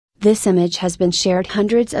This image has been shared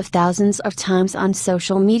hundreds of thousands of times on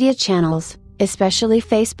social media channels, especially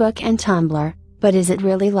Facebook and Tumblr, but is it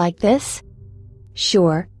really like this?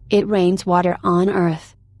 Sure, it rains water on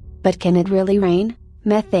Earth. But can it really rain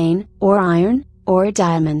methane, or iron, or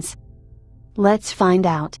diamonds? Let's find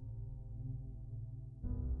out.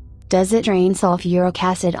 Does it rain sulfuric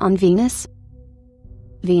acid on Venus?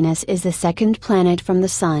 Venus is the second planet from the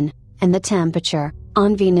Sun, and the temperature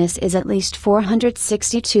on Venus is at least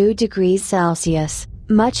 462 degrees Celsius,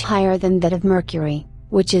 much higher than that of Mercury,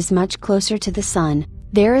 which is much closer to the Sun.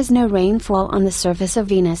 There is no rainfall on the surface of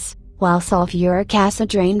Venus, while sulfuric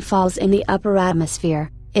acid rain falls in the upper atmosphere.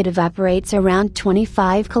 It evaporates around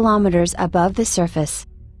 25 kilometers above the surface.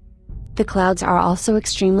 The clouds are also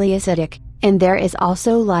extremely acidic, and there is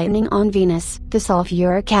also lightning on Venus. The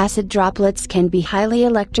sulfuric acid droplets can be highly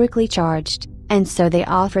electrically charged, and so they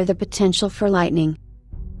offer the potential for lightning.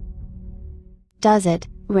 Does it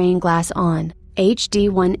rain glass on HD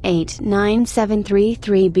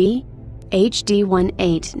 189733b? HD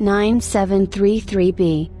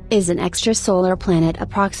 189733b is an extrasolar planet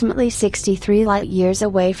approximately 63 light-years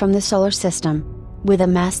away from the solar system. With a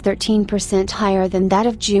mass 13% higher than that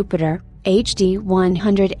of Jupiter, HD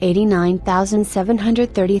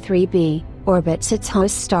 189733b orbits its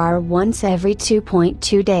host star once every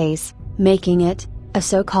 2.2 days, making it a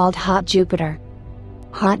so-called hot Jupiter.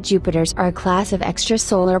 Hot Jupiters are a class of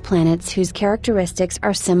extrasolar planets whose characteristics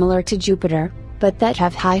are similar to Jupiter, but that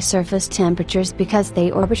have high surface temperatures because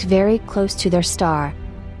they orbit very close to their star.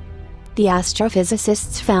 The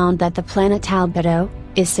astrophysicists found that the planet albedo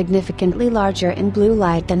is significantly larger in blue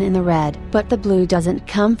light than in the red. But the blue doesn't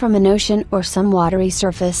come from an ocean or some watery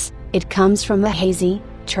surface, it comes from a hazy,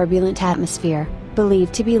 turbulent atmosphere,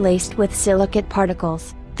 believed to be laced with silicate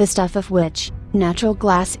particles, the stuff of which natural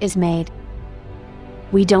glass is made.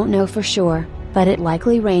 We don't know for sure, but it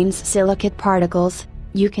likely rains silicate particles,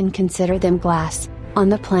 you can consider them glass, on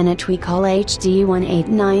the planet we call HD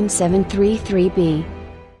 189733b.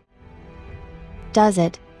 Does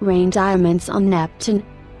it rain diamonds on Neptune?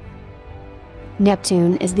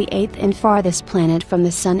 Neptune is the 8th and farthest planet from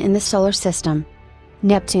the Sun in the solar system.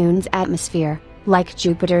 Neptune's atmosphere, like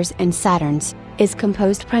Jupiter's and Saturn's, is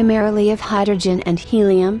composed primarily of hydrogen and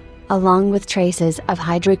helium, along with traces of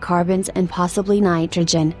hydrocarbons and possibly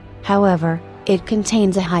nitrogen. However, it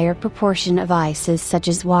contains a higher proportion of ices such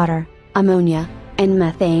as water, ammonia, and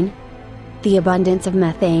methane. The abundance of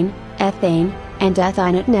methane, ethane, and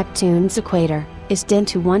ethine at Neptune's equator is 10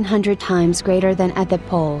 to 100 times greater than at the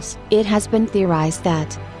poles. It has been theorized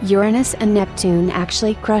that Uranus and Neptune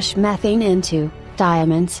actually crush methane into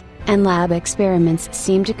diamonds, and lab experiments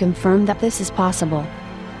seem to confirm that this is possible.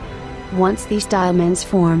 Once these diamonds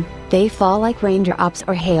form, they fall like raindrops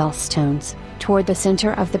or hailstones toward the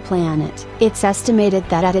center of the planet. It's estimated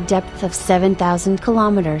that at a depth of 7,000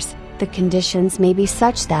 kilometers, the conditions may be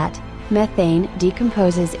such that methane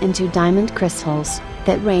decomposes into diamond crystals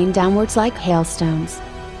that rain downwards like hailstones.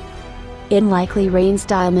 It likely rains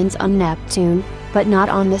diamonds on Neptune, but not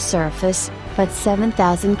on the surface, but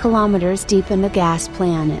 7,000 kilometers deep in the gas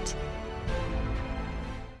planet.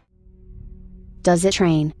 Does it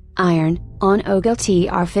rain iron on Ogle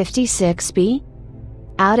TR56b?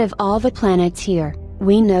 Out of all the planets here,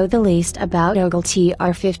 we know the least about Ogle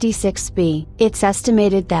TR56b. It's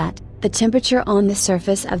estimated that the temperature on the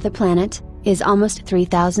surface of the planet is almost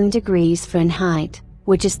 3,000 degrees Fahrenheit,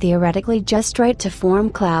 which is theoretically just right to form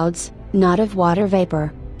clouds, not of water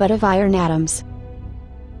vapor, but of iron atoms.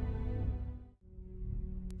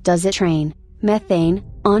 Does it rain methane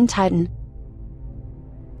on Titan?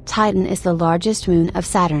 Titan is the largest moon of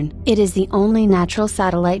Saturn. It is the only natural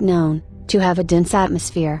satellite known to have a dense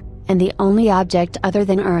atmosphere, and the only object other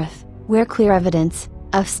than Earth where clear evidence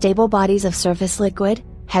of stable bodies of surface liquid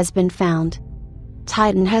has been found.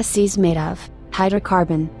 Titan has seas made of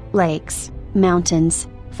hydrocarbon, lakes, mountains,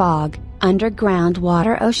 fog, underground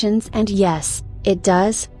water, oceans, and yes, it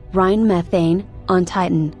does rain methane on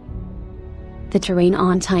Titan. The terrain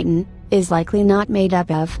on Titan is likely not made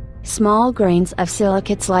up of small grains of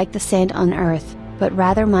silicates like the sand on Earth, but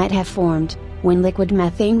rather might have formed when liquid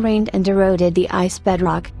methane rained and eroded the ice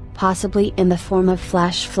bedrock, possibly in the form of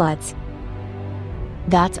flash floods.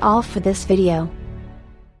 That's all for this video.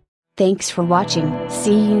 Thanks for watching.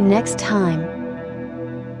 See you next time.